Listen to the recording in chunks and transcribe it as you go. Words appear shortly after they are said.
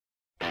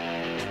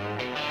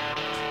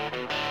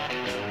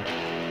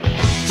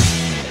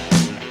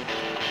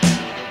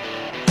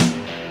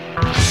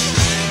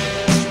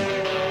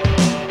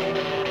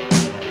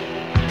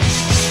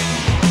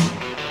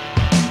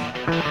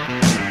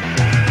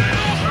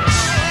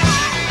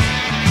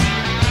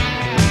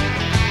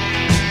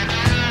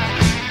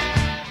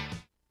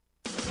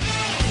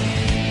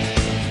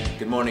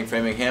morning,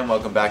 Framingham.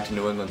 Welcome back to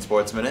New England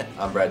Sports Minute.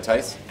 I'm Brad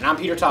Tice. And I'm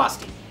Peter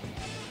Tosti.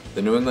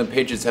 The New England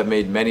Patriots have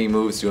made many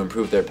moves to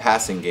improve their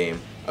passing game,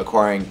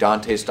 acquiring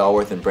Dante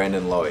Stallworth and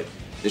Brandon Lloyd.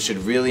 This should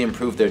really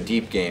improve their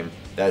deep game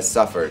that has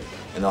suffered,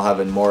 and they'll have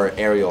a more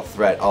aerial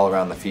threat all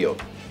around the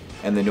field.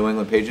 And the New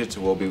England Patriots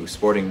will be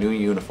sporting new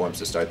uniforms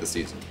to start the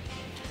season.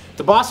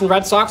 The Boston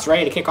Red Sox are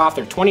ready to kick off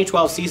their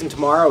 2012 season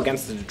tomorrow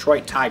against the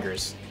Detroit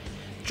Tigers.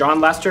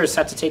 John Lester is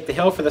set to take the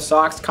hill for the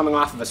Sox, coming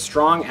off of a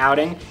strong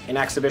outing in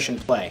exhibition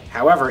play.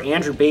 However,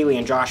 Andrew Bailey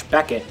and Josh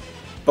Beckett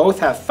both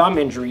have thumb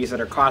injuries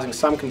that are causing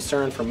some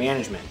concern for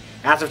management.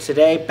 As of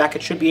today,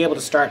 Beckett should be able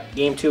to start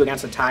Game 2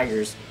 against the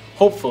Tigers,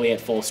 hopefully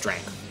at full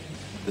strength.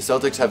 The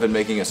Celtics have been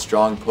making a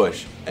strong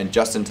push, and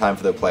just in time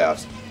for the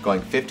playoffs, going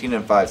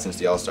 15-5 since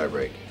the All-Star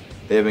break.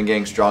 They have been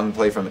getting strong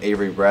play from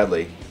Avery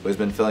Bradley, who has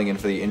been filling in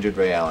for the injured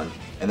Ray Allen,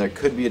 and there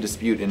could be a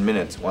dispute in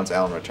minutes once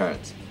Allen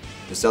returns.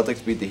 The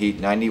Celtics beat the Heat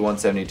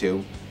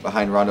 91-72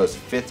 behind Rondo's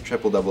 5th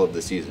triple-double of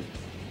the season.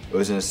 It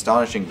was an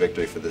astonishing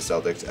victory for the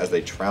Celtics as they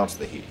trounced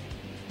the Heat.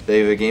 They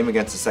have a game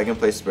against the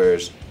second-place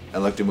Spurs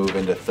and look to move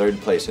into 3rd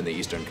place in the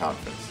Eastern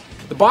Conference.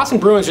 The Boston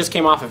Bruins just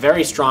came off a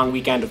very strong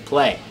weekend of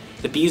play.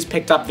 The Bees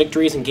picked up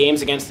victories in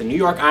games against the New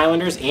York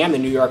Islanders and the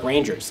New York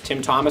Rangers.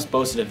 Tim Thomas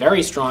boasted a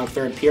very strong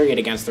third period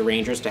against the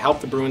Rangers to help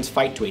the Bruins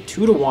fight to a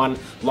 2-1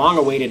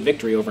 long-awaited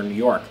victory over New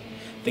York.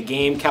 The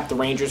game kept the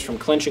Rangers from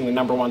clinching the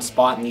 #1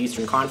 spot in the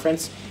Eastern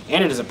Conference,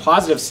 and it is a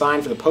positive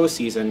sign for the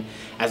postseason,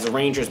 as the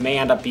Rangers may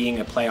end up being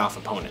a playoff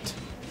opponent.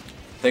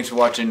 Thanks for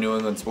watching New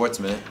England Sports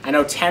Minute. I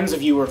know tens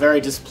of you were very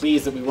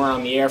displeased that we weren't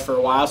on the air for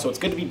a while, so it's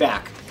good to be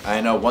back.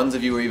 I know ones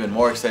of you were even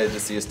more excited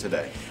to see us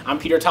today. I'm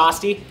Peter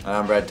Tosti. And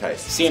I'm Brad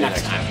Tice. See you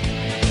next time.